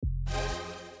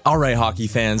All right, hockey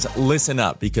fans, listen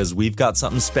up because we've got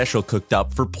something special cooked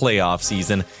up for playoff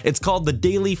season. It's called the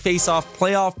Daily Face-Off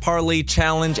Playoff Parlay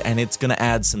Challenge, and it's going to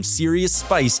add some serious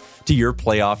spice to your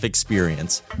playoff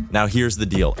experience. Now, here's the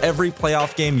deal. Every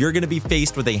playoff game, you're going to be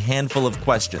faced with a handful of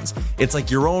questions. It's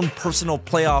like your own personal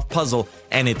playoff puzzle,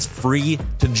 and it's free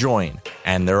to join.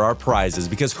 And there are prizes,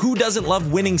 because who doesn't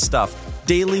love winning stuff?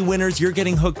 Daily winners, you're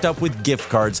getting hooked up with gift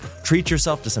cards. Treat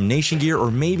yourself to some Nation gear or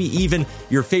maybe even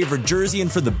your favorite jersey.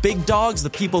 And for the big dogs, the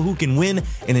people who can win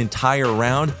an entire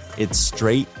round, it's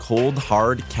straight, cold,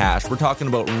 hard cash. We're talking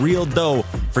about real dough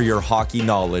for your hockey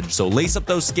knowledge. So lace up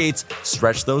those skates,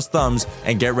 stretch those thumbs,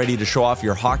 and get ready to show off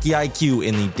your hockey IQ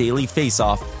in the Daily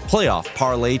Face-Off Playoff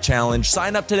Parlay Challenge.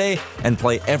 Sign up today and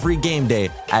play every game day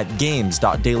at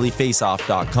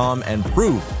games.dailyfaceoff.com and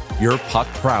prove your puck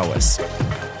prowess.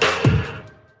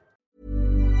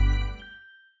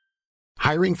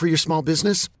 Hiring for your small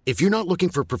business? If you're not looking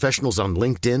for professionals on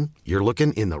LinkedIn, you're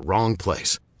looking in the wrong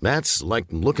place. That's like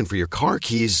looking for your car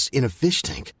keys in a fish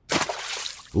tank.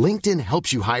 LinkedIn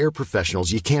helps you hire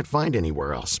professionals you can't find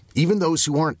anywhere else, even those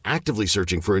who aren't actively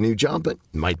searching for a new job but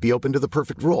might be open to the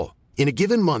perfect role. In a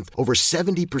given month, over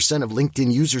 70% of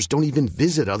LinkedIn users don't even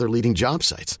visit other leading job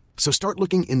sites. So start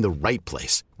looking in the right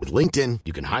place. With LinkedIn,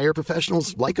 you can hire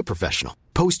professionals like a professional.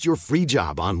 Post your free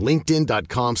job on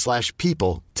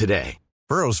linkedin.com/people today.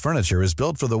 Burrow's furniture is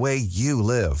built for the way you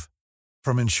live.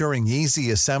 From ensuring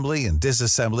easy assembly and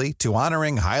disassembly to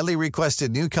honoring highly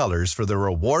requested new colors for their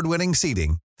award-winning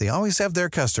seating, they always have their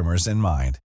customers in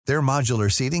mind. Their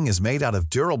modular seating is made out of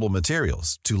durable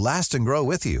materials to last and grow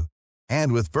with you.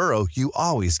 And with Burrow, you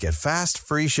always get fast,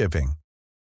 free shipping.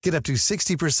 Get up to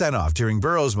 60% off during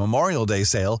Burrow's Memorial Day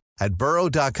sale at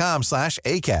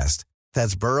burrow.com/ACAST.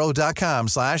 That's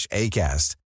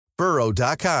burrow.com/ACAST.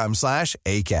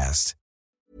 burrow.com/ACAST.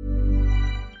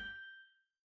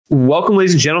 Welcome,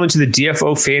 ladies and gentlemen, to the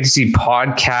DFO Fantasy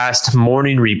Podcast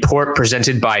Morning Report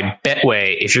presented by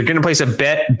Betway. If you're going to place a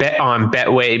bet on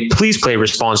Betway. Please play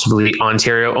responsibly.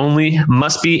 Ontario only.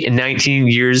 Must be 19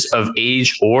 years of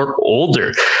age or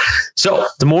older. So,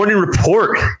 the Morning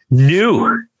Report,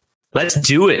 new. Let's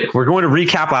do it. We're going to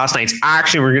recap last night's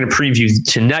action. We're going to preview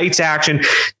tonight's action,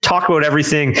 talk about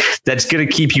everything that's going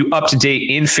to keep you up to date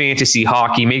in fantasy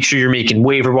hockey. Make sure you're making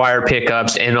waiver wire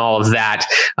pickups and all of that,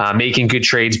 making good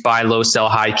trades, buy low, sell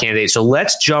high candidates. So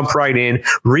let's jump right in,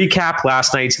 recap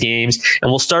last night's games, and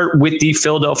we'll start with the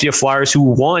Philadelphia Flyers, who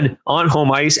won on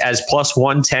home ice as plus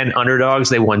 110 underdogs.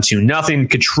 They won 2-0.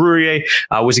 Couturier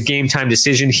was a game time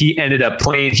decision. He ended up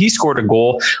playing. He scored a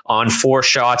goal on 4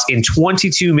 shots in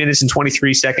 22 minutes and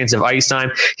 23 seconds of ice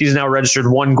time. He's now registered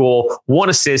 1 goal,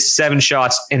 1 assist, 7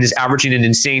 shots, and is averaging an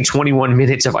insane 21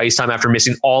 minutes of ice time after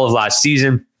missing all of last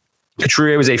season.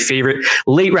 Couturier was a favorite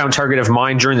late round target of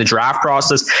mine during the draft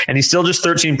process, and he's still just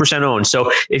 13% owned.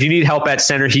 So if you need help at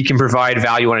center, he can provide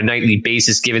value on a nightly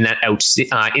basis, given that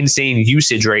insane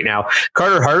usage right now.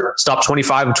 Carter Hart stopped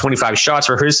 25 of 25 shots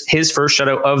for his first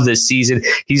shutout of the season.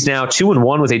 He's now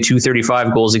 2-1 with a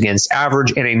 .235 goals against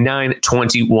average and a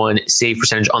 .921 save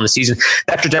percentage on the season.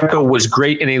 Petr Demko was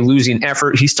great in a losing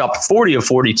effort. He stopped 40 of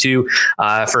 42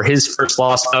 for his first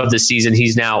loss of the season.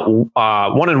 He's now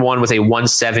 1-1 with a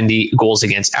 .170 goals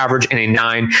against average and a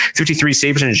 .953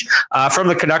 save percentage. From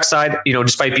the Canucks side,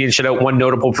 despite being shut out, one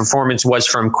notable performance was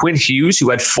from Quinn Hughes, who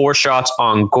had 4 shots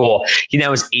on goal. He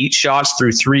now has 8 shots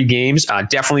through 3 games,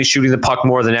 definitely shooting the puck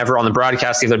more than ever. On the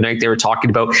broadcast the other night, they were talking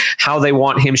about how they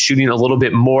want him shooting a little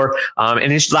bit more, and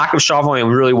his lack of shot volume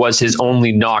really was his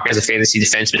only knock as a fantasy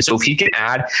defenseman. So if he can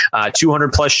add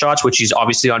 200 plus shots, which he's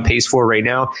obviously on pace for right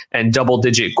now, and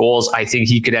double-digit goals, I think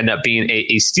he could end up being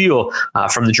a steal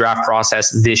from the draft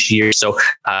process this year. So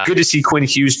good to see Quinn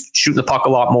Hughes shooting the puck a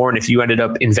lot more. And if you ended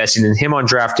up investing in him on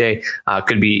draft day,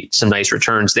 could be some nice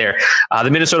returns there.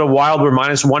 The Minnesota Wild were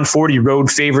minus 140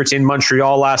 road favorites in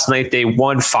Montreal last night. They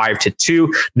won 5-2.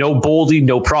 No Boldy,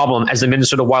 no problem, as the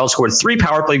Minnesota Wild scored 3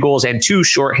 power play goals and 2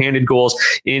 shorthanded goals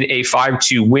in a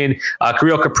 5-2 win.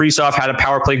 Kirill Kaprizov had a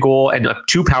power play goal and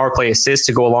 2 power play assists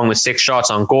to go along with 6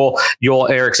 shots on goal. Joel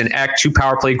Eriksson Ek, 2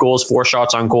 power play goals, 4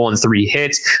 shots on goal, and 3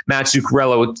 hits. Matt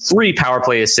Zuccarello with 3 power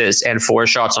play assists and 4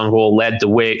 shots on goal led the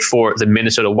way for the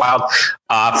Minnesota Wild.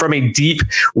 From a deep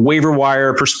waiver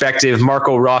wire perspective,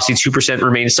 Marco Rossi, 2%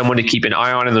 remains someone to keep an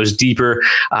eye on in those deeper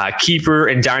keeper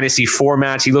and dynasty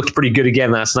formats. He looked pretty good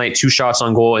again last night. 2 shots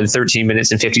on goal in 13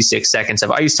 minutes and 56 seconds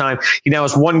of ice time. He now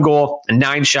has 1 goal and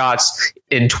 9 shots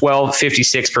in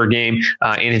 12.56 per game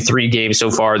in 3 games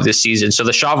so far this season. So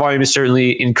the shot volume is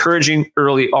certainly encouraging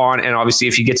early on. And obviously,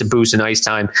 if he gets a boost in ice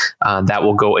time, that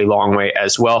will go a long way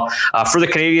as well. For the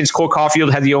Canadians, Cole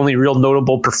Caulfield had the only real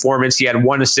notable performance. He had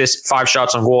 1 assist, 5 shots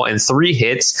shots on goal and 3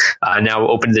 hits. Now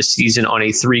opened this season on a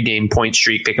 3-game point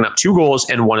streak, picking up 2 goals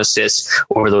and 1 assist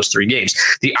over those 3 games.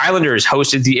 The Islanders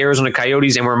hosted the Arizona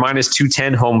Coyotes and were minus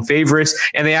 210 home favorites,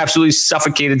 and they absolutely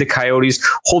suffocated the Coyotes,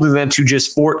 holding them to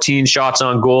just 14 shots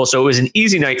on goal. So it was an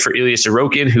easy night for Ilya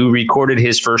Sorokin, who recorded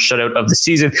his first shutout of the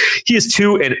season. He is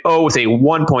 2-0 with a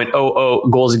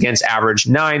 1.00 goals against average,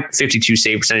 .952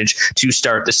 save percentage to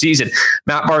start the season.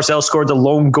 Matt Barzal scored the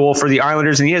lone goal for the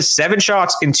Islanders, and he has 7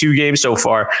 shots in 2 games so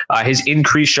far. His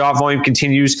increased shot volume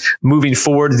continues moving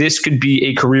forward. This could be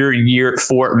a career year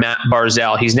for Matt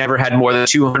Barzal. He's never had more than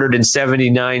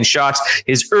 279 shots.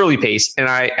 His early pace, and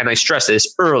I stress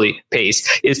this, early pace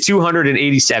is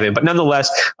 287. But nonetheless,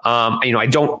 I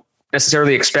don't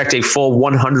necessarily expect a full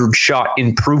 100 shot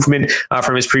improvement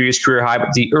from his previous career high,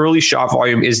 but the early shot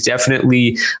volume is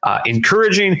definitely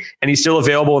encouraging, and he's still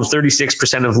available in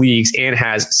 36% of leagues and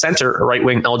has center right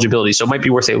wing eligibility. So it might be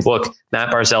worth a look,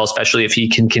 Matt Barzal, especially if he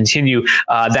can continue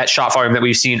that shot volume that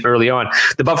we've seen early on.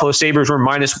 The Buffalo Sabres were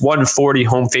minus 140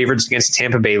 home favorites against the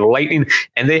Tampa Bay Lightning,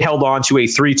 and they held on to a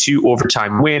 3-2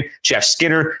 overtime win. Jeff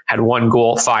Skinner had 1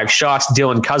 goal, 5 shots.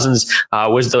 Dylan Cousins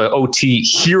was the OT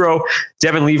hero.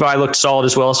 Devin Levi looked solid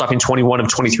as well, stopping 21 of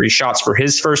 23 shots for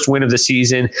his first win of the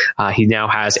season. He now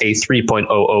has a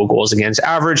 3.00 goals against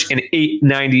average and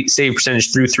 .890 save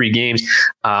percentage through 3 games.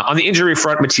 On the injury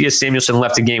front, Matthias Samuelsson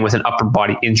left the game with an upper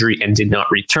body injury and did not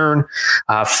return.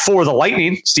 For the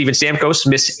Lightning, Steven Stamkos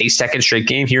missed a second straight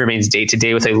game. He remains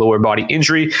day-to-day with a lower body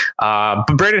injury. But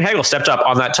Brandon Hagel stepped up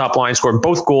on that top line, scored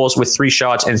both goals with 3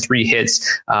 shots and 3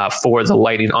 hits for the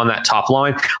Lightning on that top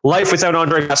line. Life without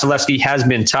Andrei Vasilevsky has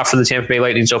been tough for the Tampa Bay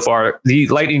Lightning so far. The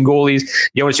Lightning goalies,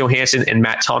 Jonas Johansson and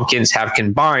Matt Tompkins, have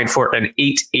combined for an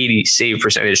 .880 save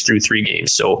percentage through 3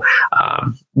 games. So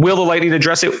will the Lightning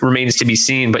address it? Remains to be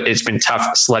seen, but it's been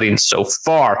tough sledding so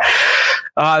far.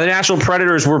 The Nashville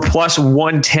Predators were plus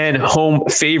 110 home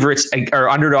favorites, or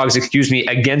underdogs,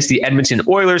 against the Edmonton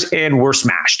Oilers, and were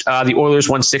smashed. The Oilers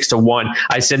won 6-1.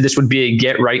 I said this would be a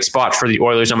get-right spot for the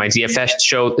Oilers on my DFS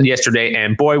show yesterday,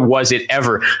 and boy, was it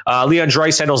ever. Leon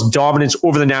Draisaitl's dominance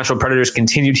over the Nashville Predators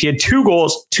continued. He had 2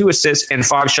 goals, 2 assists, and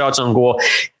 5 shots on goal.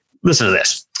 Listen to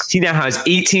this. He now has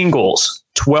 18 goals,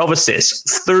 12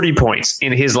 assists, 30 points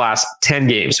in his last 10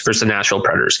 games versus the Nashville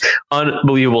Predators.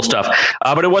 Unbelievable stuff.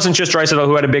 But it wasn't just Draisaitl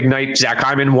who had a big night. Zach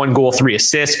Hyman, 1 goal, 3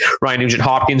 assists. Ryan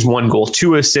Nugent-Hopkins, 1 goal,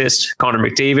 2 assists. Connor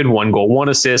McDavid, 1 goal, 1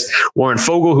 assist. Warren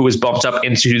Foegele, who was bumped up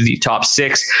into the top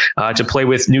 6 to play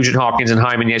with Nugent-Hopkins and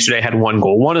Hyman yesterday, had 1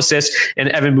 goal, 1 assist. And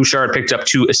Evan Bouchard picked up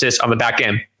 2 assists on the back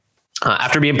end.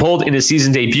 After being pulled in his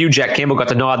season debut, Jack Campbell got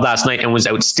the nod last night and was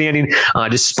outstanding.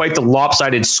 Despite the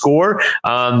lopsided score,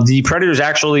 the Predators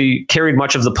actually carried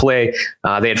much of the play.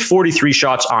 They had 43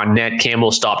 shots on net. Campbell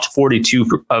stopped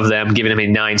 42 of them, giving him a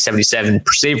 .977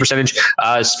 save percentage.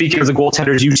 Speaking of the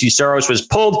goaltenders, UT Saros was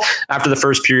pulled after the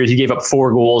first period. He gave up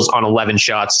 4 goals on 11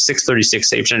 shots, .636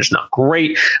 save percentage. Not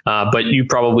great, but you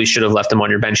probably should have left him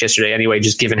on your bench yesterday anyway,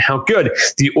 just given how good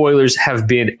the Oilers have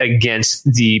been against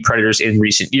the Predators in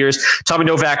recent years. Tommy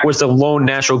Novak was the lone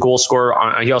Nashville goal scorer.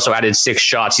 He also added 6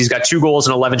 shots. He's got 2 goals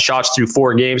and 11 shots through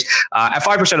 4 games. At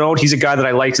 5% owned, he's a guy that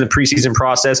I liked in the preseason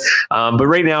process. But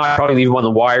right now, I'd probably leave him on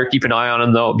the wire. Keep an eye on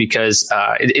him, though, because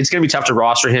it's going to be tough to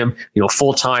roster him,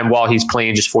 full time while he's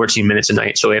playing just 14 minutes a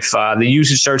night. So if the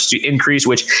usage starts to increase,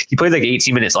 which he played like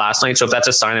 18 minutes last night, so if that's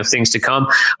a sign of things to come,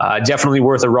 definitely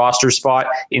worth a roster spot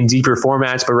in deeper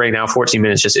formats. But right now, 14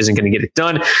 minutes just isn't going to get it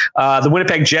done. The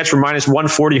Winnipeg Jets were minus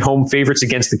 140 home favorites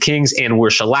against the Kings and were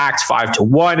shellacked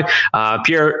 5-1.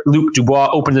 Pierre-Luc Dubois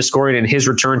opened the scoring in his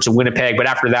return to Winnipeg, but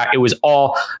after that, it was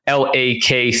all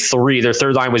LAK3. Their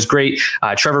third line was great.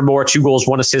 Trevor Moore, 2 goals,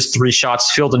 1 assist, 3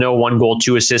 shots. Phil Deneau, 1 goal,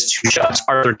 2 assists, 2 shots.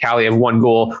 Arthur Kaliev, 1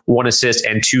 goal, 1 assist,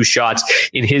 and 2 shots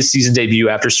in his season debut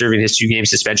after serving his 2-game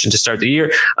suspension to start the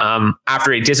year.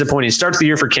 After a disappointing start to the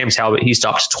year for Cam Talbot, he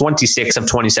stopped 26 of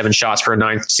 27 shots for a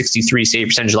 .963 save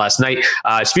percentage last night.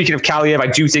 Speaking of Kaliev, I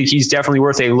do think he's definitely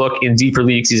worth a look in deeper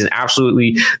leagues. He's an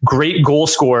absolutely great goal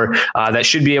scorer that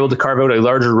should be able to carve out a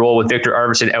larger role with Victor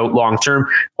Arvidsson out long term.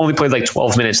 Only played like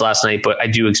 12 minutes last night, but I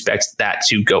do expect that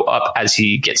to go up as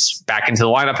he gets back into the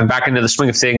lineup and back into the swing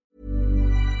of things.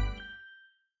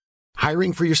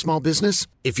 Hiring for your small business?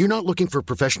 If you're not looking for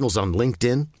professionals on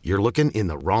LinkedIn, you're looking in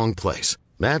the wrong place.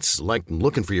 That's like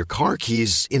looking for your car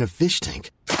keys in a fish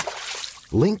tank.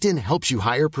 LinkedIn helps you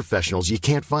hire professionals you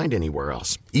can't find anywhere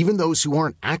else, even those who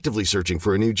aren't actively searching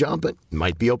for a new job but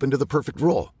might be open to the perfect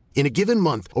role. In a given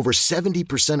month, over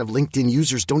 70% of LinkedIn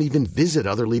users don't even visit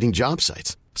other leading job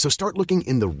sites. So start looking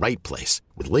in the right place.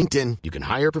 With LinkedIn, you can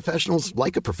hire professionals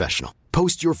like a professional.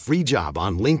 Post your free job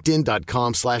on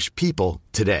linkedin.com/people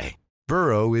today.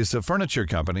 Burrow is a furniture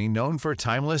company known for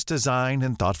timeless design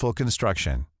and thoughtful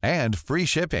construction, and free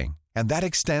shipping, and that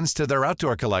extends to their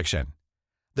outdoor collection.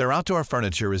 Their outdoor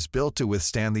furniture is built to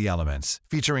withstand the elements,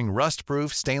 featuring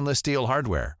rust-proof stainless steel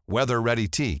hardware, weather-ready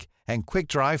teak, and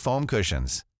quick-dry foam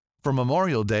cushions. For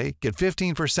Memorial Day, get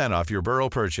 15% off your Burrow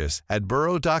purchase at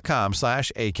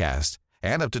burrow.com/ACAST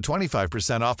and up to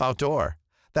 25% off outdoor.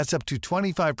 That's up to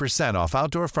 25% off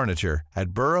outdoor furniture at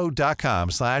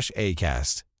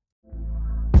burrow.com/ACAST.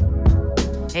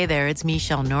 Hey there, it's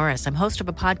Michelle Norris. I'm host of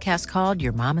a podcast called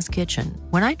Your Mama's Kitchen.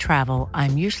 When I travel,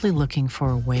 I'm usually looking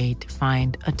for a way to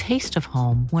find a taste of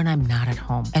home when I'm not at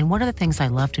home. And one of the things I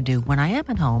love to do when I am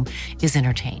at home is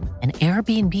entertain. And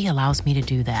Airbnb allows me to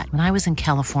do that. When I was in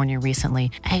California recently,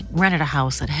 I rented a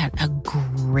house that had a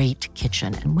great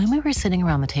kitchen. And when we were sitting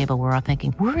around the table, we were all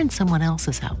thinking, we're in someone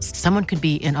else's house. Someone could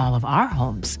be in all of our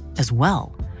homes as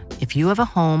well. If you have a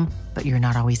home, but you're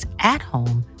not always at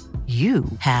home, you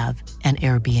have an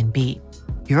Airbnb.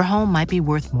 Your home might be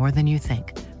worth more than you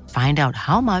think. Find out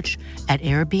how much at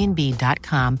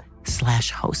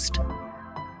airbnb.com/host.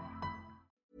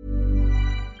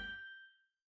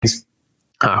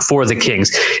 For the Kings.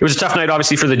 It was a tough night,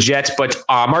 obviously, for the Jets, but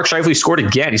Mark Scheifele scored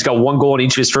again. He's got one goal in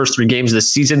each of his first 3 games of the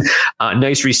season.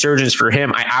 Nice resurgence for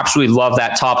him. I absolutely love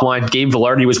that top line. Gabe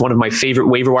Vilardi was one of my favorite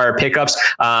waiver wire pickups,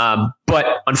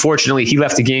 but unfortunately, he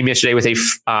left the game yesterday with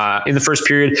in the first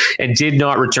period and did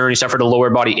not return. He suffered a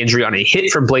lower body injury on a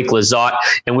hit from Blake Lizotte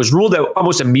and was ruled out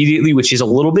almost immediately, which is a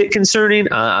little bit concerning.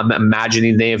 I'm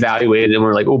imagining they evaluated and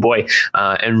were like, oh boy,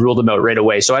 and ruled him out right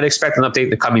away. So I'd expect an update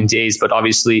in the coming days, but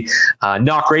obviously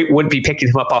not great. Wouldn't be picking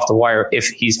him up off the wire if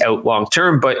he's out long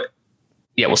term, but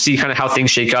yeah, we'll see kind of how things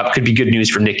shake up. Could be good news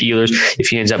for Nick Ehlers if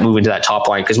he ends up moving to that top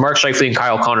line, because Mark Scheifele and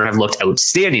Kyle Connor have looked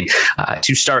outstanding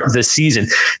to start the season.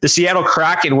 The Seattle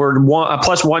Kraken were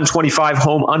plus 125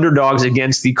 home underdogs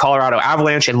against the Colorado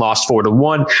Avalanche and lost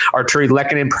 4-1. Arturi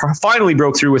Lehkonen finally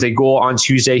broke through with a goal on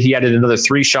Tuesday. He added another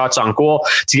 3 shots on goal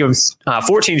to give him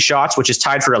 14 shots, which is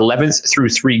tied for 11th through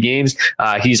 3 games.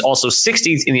 He's also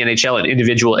 16th in the NHL in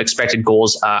individual expected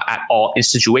goals at all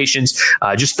situations.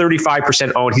 Just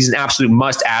 35% owned. He's an absolute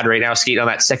must add right now, skating on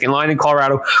that second line in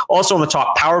Colorado, also on the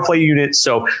top power play unit.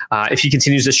 So if he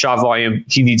continues this shot volume,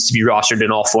 he needs to be rostered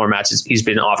in all formats. He's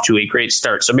been off to a great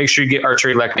start. So make sure you get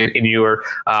Arturi Lehkonen in your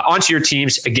onto your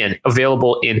teams. Again,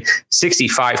 available in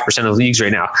 65% of leagues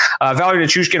right now. Valery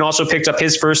Nichushkin also picked up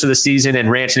his first of the season, and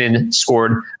Rantanen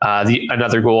scored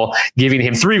another goal, giving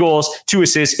him 3 goals, 2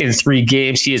 assists in 3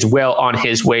 games. He is well on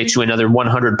his way to another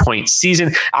 100-point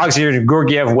season. Alexander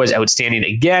Georgiev was outstanding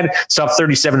again, stopped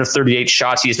 37 of 38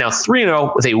 shots. He is now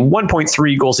 3-0 with a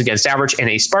 1.3 goals against average and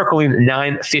a sparkling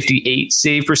 .958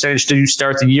 save percentage to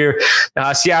start the year.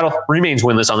 Seattle remains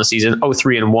winless on the season,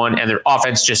 0-3-1, and their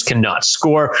offense just cannot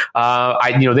score.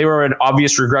 They were an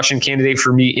obvious regression candidate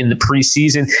for me in the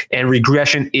preseason, and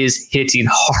regression is hitting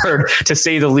hard, to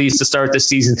say the least, to start the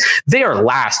season. They are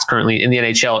last currently in the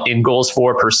NHL in goals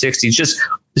for per 60, just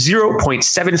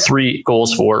 0.73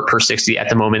 goals for per 60 at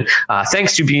the moment,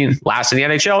 thanks to being last in the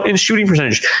NHL in shooting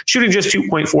percentage, shooting just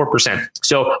 2.4%.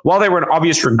 So while they were an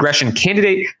obvious regression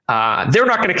candidate, they're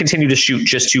not going to continue to shoot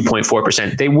just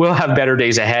 2.4%. They will have better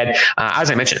days ahead.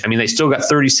 As I mentioned, they still got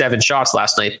 37 shots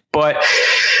last night, but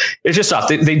it's just tough.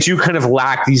 They do kind of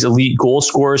lack these elite goal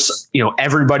scorers.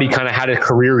 Everybody kind of had a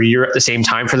career year at the same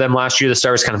time for them last year. The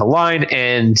stars kind of aligned,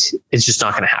 and it's just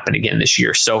not going to happen again this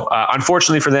year. So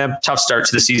unfortunately for them, tough start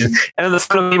to the season. And then the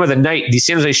final game of the night, the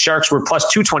San Jose Sharks were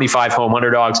plus 225 home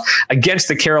underdogs against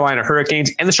the Carolina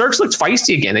Hurricanes, and the Sharks looked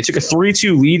feisty again. They took a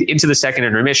 3-2 lead into the second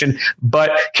intermission,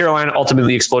 but Carolina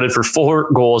ultimately exploded for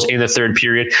 4 goals in the third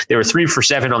period. They were 3 for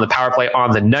 7 on the power play on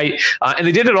the night, and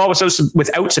they did it all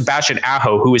without Sebastian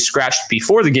Aho, who was scratched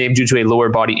before the game due to a lower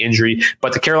body injury.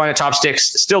 But the Carolina top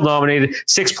six still dominated.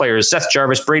 6 players: Seth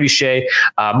Jarvis, Brady Shea,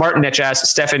 Martin Necas,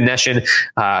 Stefan Neshin,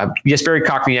 Jesperi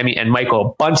Kotkaniemi, and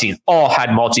Michael Bunting all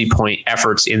had multi-point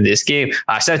efforts in this game.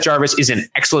 Seth Jarvis is an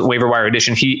excellent waiver wire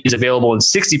addition. He is available in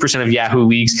 60% of Yahoo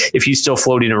leagues if he's still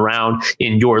floating around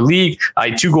in your league.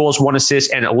 2 goals, 1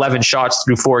 assist, and 11 shots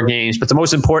through 4 games. But the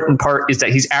most important part is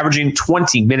that he's averaging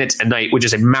 20 minutes a night, which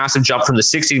is a massive jump from the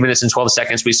 16 minutes and 12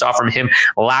 seconds we saw from him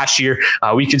last year.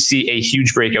 We could see a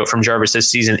huge breakout from Jarvis this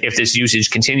season if this usage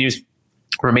continues.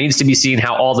 Remains to be seen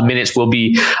how all the minutes will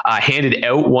be handed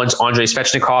out once Andrei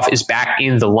Svechnikov is back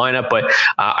in the lineup. But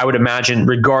I would imagine,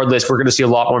 regardless, we're going to see a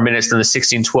lot more minutes than the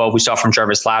 16-12 we saw from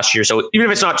Jarvis last year. So even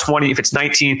if it's not 20, if it's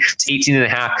 19, it's 18 and a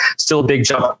half, still a big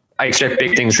jump I expect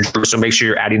big things from Drew, so make sure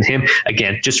you're adding him.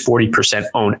 Again, just 40%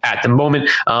 owned at the moment.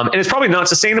 And it's probably not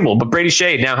sustainable, but Brady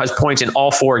Shea now has points in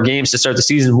all 4 games to start the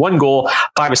season, 1 goal,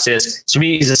 5 assists. To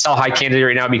me, he's a sell high candidate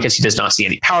right now because he does not see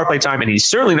any power play time, and he's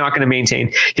certainly not going to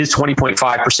maintain his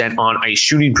 20.5% on ice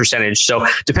shooting percentage. So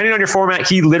depending on your format,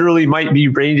 he literally might be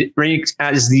ranked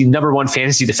as the number 1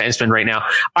 fantasy defenseman right now.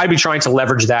 I'd be trying to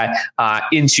leverage that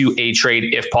into a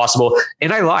trade if possible.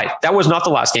 And I lied. That was not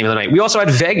the last game of the night. We also had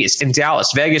Vegas and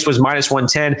Dallas. Vegas was minus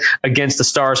 110 against the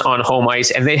Stars on home ice,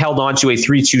 and they held on to a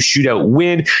 3-2 shootout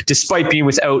win despite being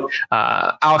without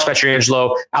Alex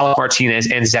Pietrangelo, Alec Martinez,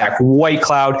 and Zach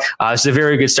Whitecloud. This is a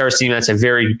very good Stars team. That's a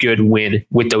very good win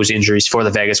with those injuries for the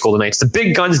Vegas Golden Knights. The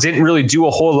big guns didn't really do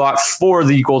a whole lot for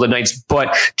the Golden Knights,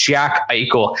 but Jack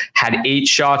Eichel had 8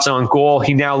 shots on goal.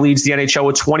 He now leads the NHL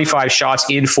with 25 shots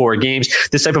in 4 games.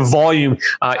 This type of volume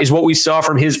is what we saw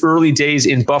from his early days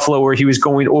in Buffalo, where he was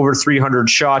going over 300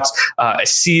 shots a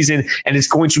season, and it's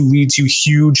going to lead to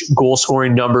huge goal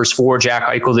scoring numbers for Jack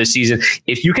Eichel this season.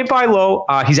 If you can buy low,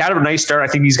 he's out of a nice start.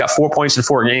 I think he's got 4 points in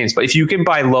 4 games, but if you can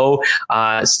buy low,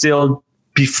 still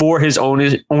before his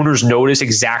owners notice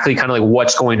exactly kind of like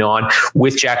what's going on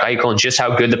with Jack Eichel and just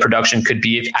how good the production could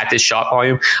be at this shot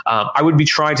volume, I would be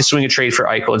trying to swing a trade for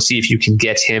Eichel and see if you can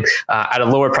get him at a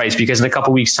lower price, because in a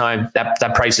couple weeks time,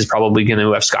 that price is probably going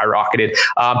to have skyrocketed.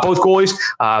 Both goalies,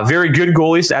 very good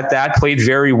goalies at that, played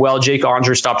very well. Jake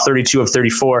Onger stopped 32 of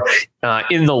 34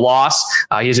 in the loss.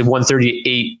 He has a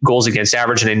 138 goals against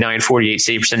average and a 948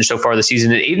 save percentage so far this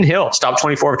season. And Aiden Hill stopped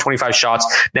 24 of 25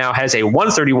 shots, now has a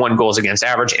 131 goals against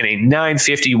average and a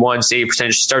 951 save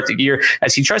percentage to start the year,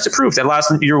 as he tries to prove that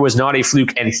last year was not a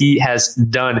fluke, and he has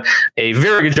done a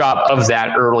very good job of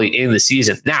that early in the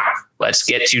season. Now, let's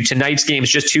get to tonight's games.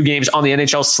 Just 2 games on the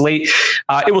NHL slate.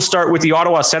 It will start with the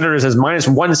Ottawa Senators as minus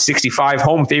 165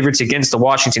 home favorites against the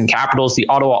Washington Capitals. The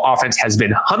Ottawa offense has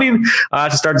been humming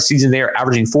to start the season. They are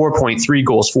averaging 4.3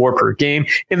 goals for per game,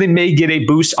 and they may get a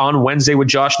boost on Wednesday with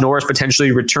Josh Norris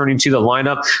potentially returning to the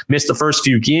lineup. Missed the first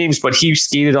few games, but he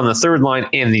skated on the third line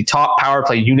and the top power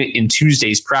play unit in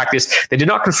Tuesday's practice. They did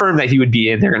not confirm that he would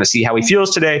be in. They're going to see how he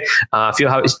feels today,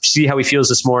 see how he feels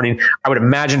this morning. I would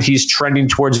imagine he's trending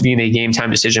towards being a game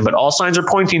time decision, but all signs are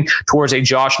pointing towards a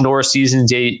Josh Norris season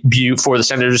debut for the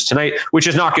Senators tonight, which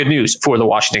is not good news for the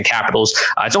Washington Capitals.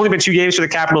 It's only been 2 games for the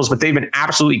Capitals, but they've been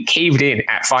absolutely caved in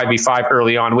at 5v5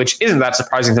 early on, which isn't that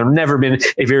surprising. They've never been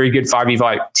a very good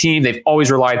 5v5 team. They've always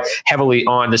relied heavily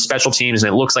on the special teams,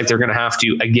 and it looks like they're going to have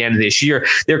to again this year.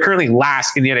 They're currently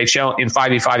last in the NHL in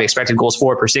 5v5 expected goals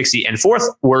for per 60 and 4th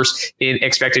worst in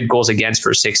expected goals against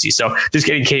per 60. So just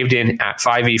getting caved in at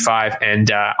 5v5,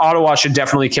 and Ottawa should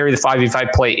definitely carry the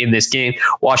 5v5 play in this game.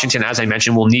 Washington, as I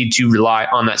mentioned, will need to rely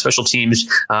on that special teams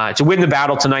to win the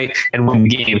battle tonight and win the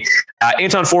game.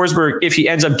 Anton Forsberg, if he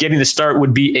ends up getting the start,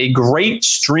 would be a great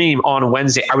stream on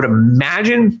Wednesday. I would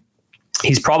imagine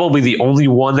he's probably the only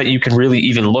one that you can really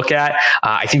even look at.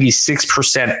 I think he's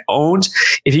 6% owned.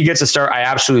 If he gets a start, I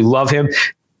absolutely love him.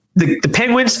 The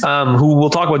Penguins, who we'll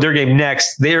talk about their game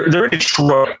next, they're in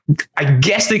Detroit. I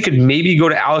guess they could maybe go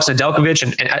to Alex Nedeljkovic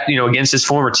and against his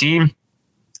former team.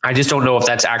 I just don't know if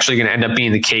that's actually going to end up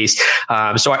being the case.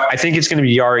 So I think it's going to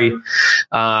be Yari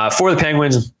for the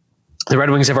Penguins. The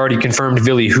Red Wings have already confirmed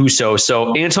Ville Husso.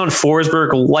 So Anton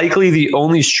Forsberg, likely the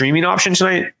only streaming option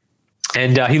tonight.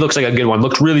 And he looks like a good one.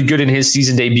 Looked really good in his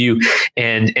season debut,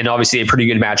 and obviously a pretty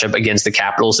good matchup against the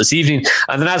Capitals this evening.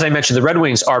 And then, as I mentioned, the Red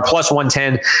Wings are plus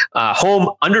 110 home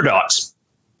underdogs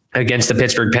against the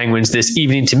Pittsburgh Penguins this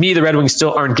evening. To me, the Red Wings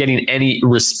still aren't getting any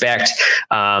respect,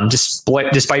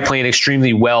 despite playing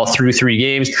extremely well through 3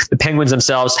 games. The Penguins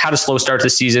themselves had a slow start to the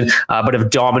season, but have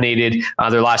dominated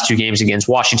their last 2 games against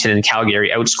Washington and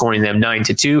Calgary, outscoring them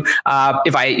 9-2.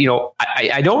 If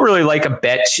I don't really like a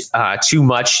bet too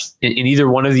much in either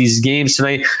one of these games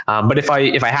tonight, but if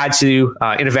I had to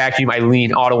in a vacuum, I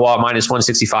lean Ottawa minus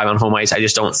 165 on home ice. I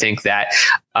just don't think that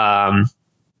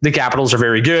the Capitals are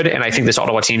very good, and I think this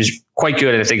Ottawa team is quite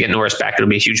good. And if they get Norris back, it'll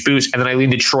be a huge boost. And then I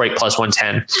lean Detroit plus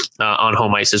 110 on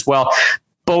home ice as well.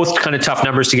 Both kind of tough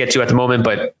numbers to get to at the moment,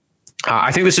 but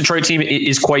I think this Detroit team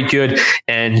is quite good.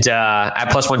 And at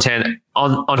plus 110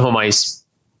 on home ice,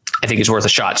 I think it's worth a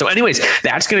shot. So anyways,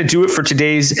 that's going to do it for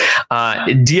today's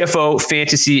DFO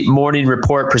Fantasy Morning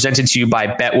Report presented to you by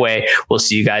Betway. We'll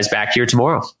see you guys back here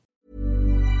tomorrow.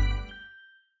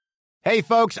 Hey,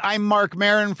 folks, I'm Mark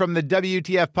Maron from the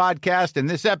WTF Podcast, and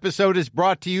this episode is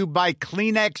brought to you by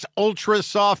Kleenex Ultra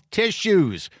Soft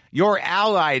Tissues, your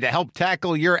ally to help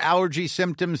tackle your allergy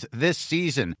symptoms this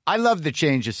season. I love the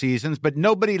change of seasons, but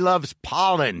nobody loves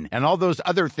pollen and all those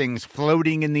other things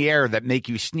floating in the air that make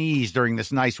you sneeze during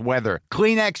this nice weather.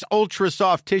 Kleenex Ultra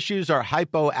Soft Tissues are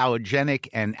hypoallergenic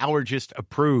and allergist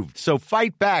approved. So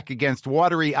fight back against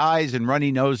watery eyes and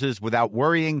runny noses without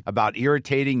worrying about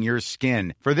irritating your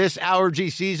skin. For this allergy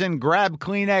season, grab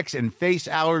Kleenex and face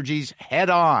allergies head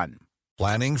on.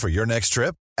 Planning for your next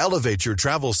trip? Elevate your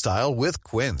travel style with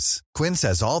Quince. Quince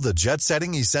has all the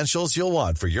jet-setting essentials you'll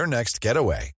want for your next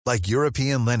getaway, like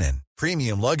European linen,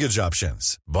 premium luggage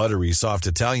options, buttery soft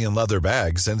Italian leather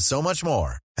bags, and so much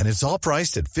more. And it's all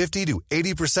priced at 50 to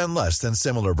 80% less than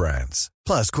similar brands.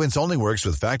 Plus, Quince only works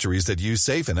with factories that use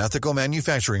safe and ethical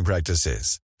manufacturing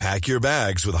practices. Pack your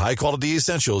bags with high-quality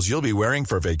essentials you'll be wearing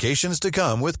for vacations to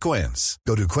come with Quince.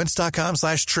 Go to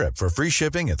quince.com/trip for free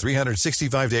shipping and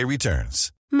 365-day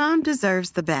returns. Mom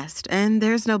deserves the best, and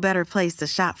there's no better place to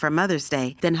shop for Mother's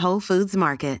Day than Whole Foods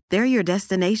Market. They're your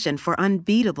destination for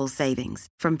unbeatable savings,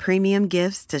 from premium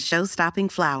gifts to show-stopping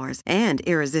flowers and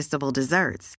irresistible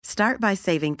desserts. Start by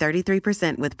saving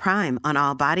 33% with Prime on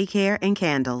all body care and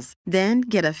candles. Then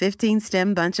get a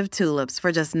 15-stem bunch of tulips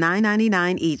for just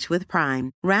 $9.99 each with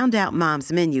Prime. Round out Mom's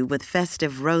menu with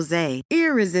festive rosé,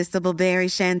 irresistible berry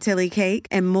chantilly cake,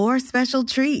 and more special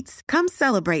treats. Come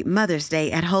celebrate Mother's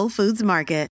Day at Whole Foods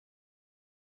Market.